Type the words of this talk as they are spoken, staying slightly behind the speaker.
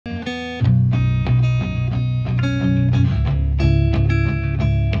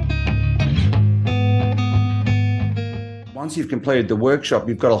Once you've completed the workshop,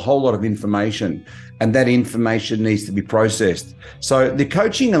 you've got a whole lot of information, and that information needs to be processed. So the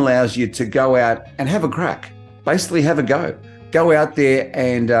coaching allows you to go out and have a crack, basically have a go. Go out there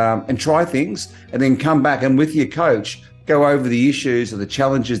and try things, and then come back and with your coach, go over the issues or the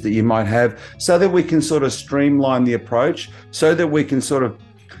challenges that you might have, so that we can sort of streamline the approach, so that we can sort of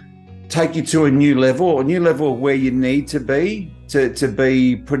take you to a new level where you need to be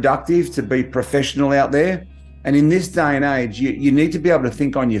productive, to be professional out there. And in this day and age, you need to be able to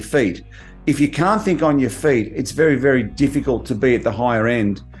think on your feet. If you can't think on your feet, it's very, very difficult to be at the higher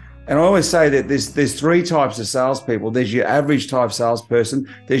end. And I always say that there's three types of salespeople. There's your average type salesperson,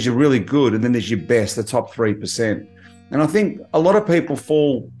 there's your really good, and then there's your best, the top 3%. And I think a lot of people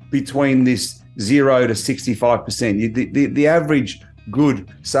fall between this 0 to 65%. The average good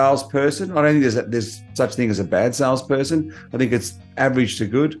salesperson, I don't think there's such thing as a bad salesperson. I think it's average to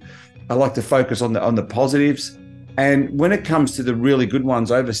good. I like to focus on the positives. And when it comes to the really good ones,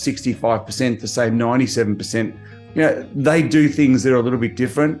 over 65% to say 97%, they do things that are a little bit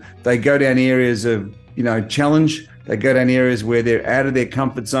different. They go down areas of, challenge. They go down areas where they're out of their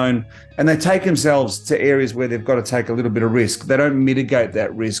comfort zone, and they take themselves to areas where they've got to take a little bit of risk. They don't mitigate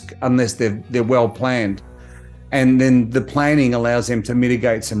that risk unless they're well planned. And then the planning allows them to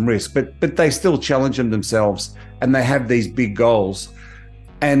mitigate some risk, but they still challenge themselves, and they have these big goals.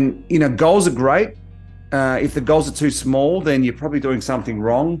 And, goals are great. If the goals are too small, then you're probably doing something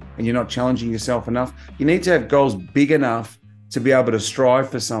wrong and you're not challenging yourself enough. You need to have goals big enough to be able to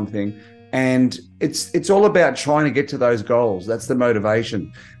strive for something. And it's all about trying to get to those goals. That's the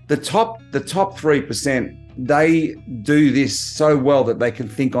motivation. The top 3%, they do this so well that they can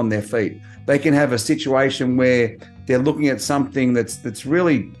think on their feet. They can have a situation where they're looking at something that's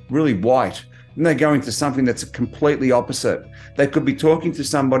really, really white, and they go into something that's completely opposite. They could be talking to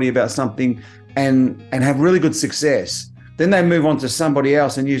somebody about something and have really good success. Then they move on to somebody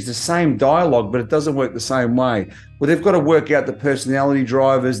else and use the same dialogue, but it doesn't work the same way. Well, they've got to work out the personality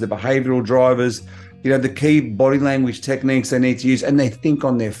drivers, the behavioral drivers, the key body language techniques they need to use, and they think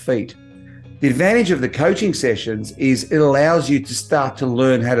on their feet. The advantage of the coaching sessions is it allows you to start to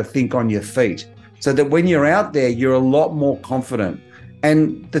learn how to think on your feet, so that when you're out there, you're a lot more confident.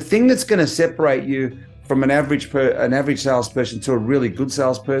 And the thing that's going to separate you from an average salesperson to a really good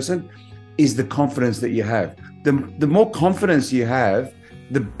salesperson is the confidence that you have. The more confidence you have,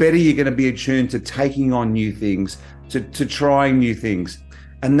 the better you're going to be attuned to taking on new things, to trying new things.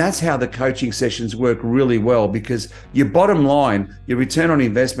 And that's how the coaching sessions work really well, because your bottom line, your return on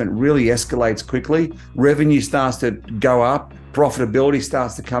investment really escalates quickly. Revenue starts to go up, profitability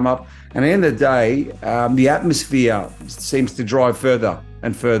starts to come up. And at the end of the day, the atmosphere seems to drive further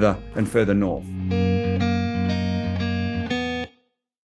and further and further north.